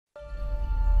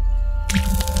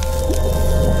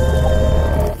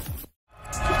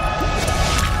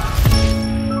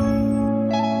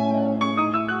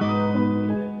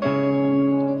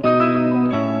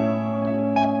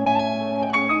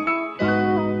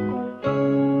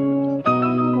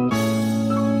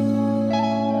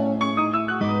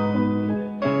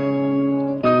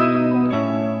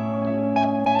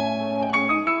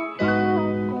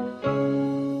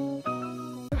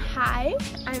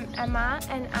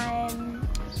I'm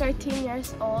 13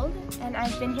 years old and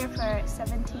I've been here for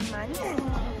 17 months.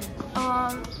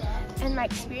 And my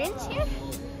experience here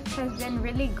has been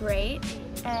really great,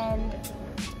 and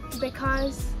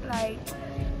because like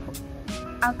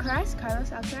Carlos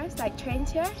Alcaraz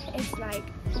trains here, it's like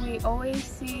we always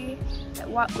see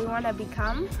what we want to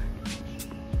become.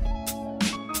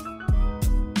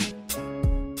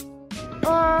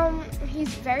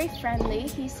 He's very friendly.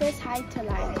 He says hi to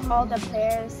like all the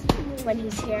players when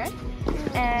he's here,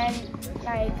 and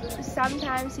like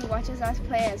sometimes he watches us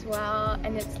play as well,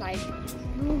 and it's like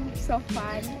so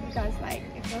fun because like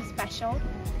it feels special.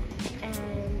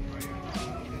 And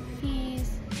he's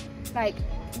like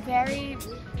very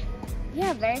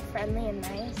friendly and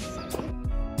nice.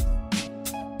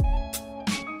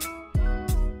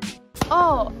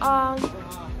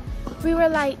 We were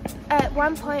like, at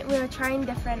one point we were trying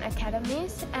different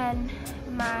academies, and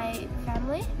my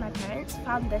parents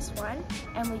found this one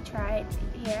and we tried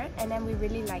here, and then we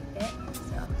really liked it.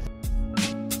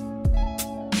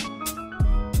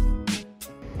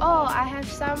 I have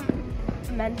some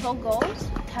mental goals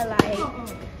to like,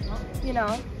 you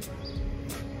know,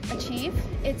 achieve.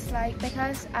 It's like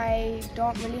because I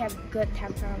don't really have good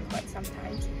temper on court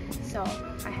sometimes, so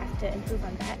I have to improve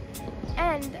on that.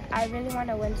 And I really want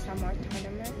to win some more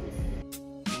tournaments.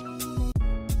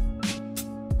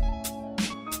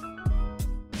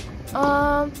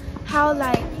 How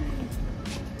like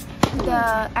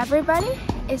everybody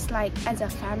is like as a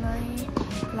family,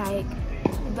 like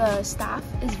the staff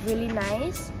is really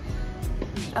nice.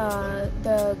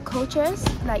 The coaches,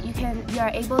 like you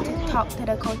are able to talk to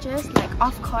the coaches like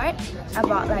off court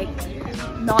about like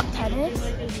not tennis,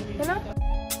 you know.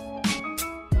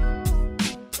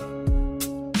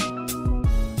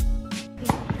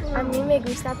 A mí me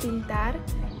gusta pintar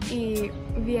y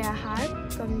viajar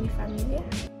con mi familia.